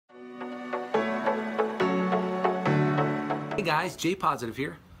Hey guys, J Positive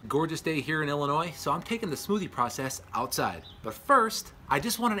here. Gorgeous day here in Illinois, so I'm taking the smoothie process outside. But first, I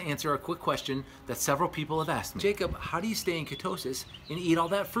just wanted to answer a quick question that several people have asked me. Jacob, how do you stay in ketosis and eat all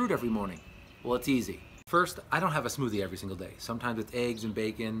that fruit every morning? Well, it's easy. First, I don't have a smoothie every single day. Sometimes it's eggs and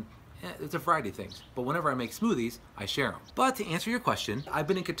bacon. It's a variety of things. But whenever I make smoothies, I share them. But to answer your question, I've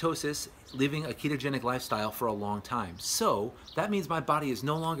been in ketosis, living a ketogenic lifestyle for a long time. So that means my body is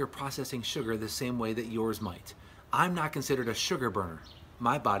no longer processing sugar the same way that yours might. I'm not considered a sugar burner.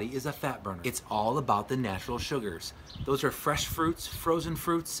 My body is a fat burner. It's all about the natural sugars. Those are fresh fruits, frozen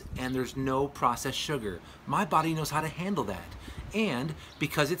fruits, and there's no processed sugar. My body knows how to handle that. And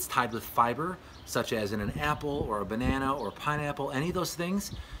because it's tied with fiber, such as in an apple or a banana or pineapple, any of those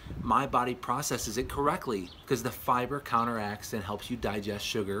things, my body processes it correctly because the fiber counteracts and helps you digest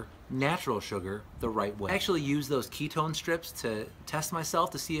sugar, natural sugar, the right way. I actually use those ketone strips to test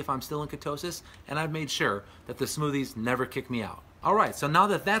myself to see if I'm still in ketosis, and I've made sure that the smoothies never kick me out. All right, so now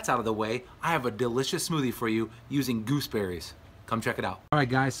that that's out of the way, I have a delicious smoothie for you using gooseberries. Come check it out. All right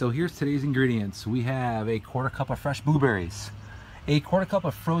guys, so here's today's ingredients. We have a quarter cup of fresh blueberries, a quarter cup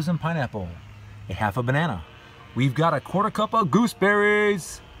of frozen pineapple, a half a banana. We've got a quarter cup of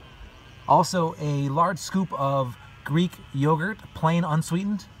gooseberries. Also a large scoop of Greek yogurt, plain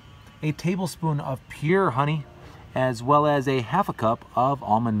unsweetened, a tablespoon of pure honey, as well as a half a cup of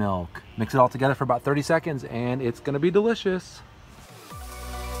almond milk. Mix it all together for about 30 seconds and it's gonna be delicious.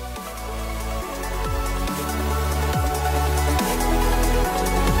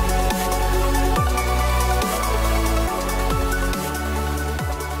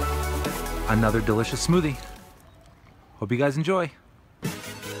 Another delicious smoothie. Hope you guys enjoy.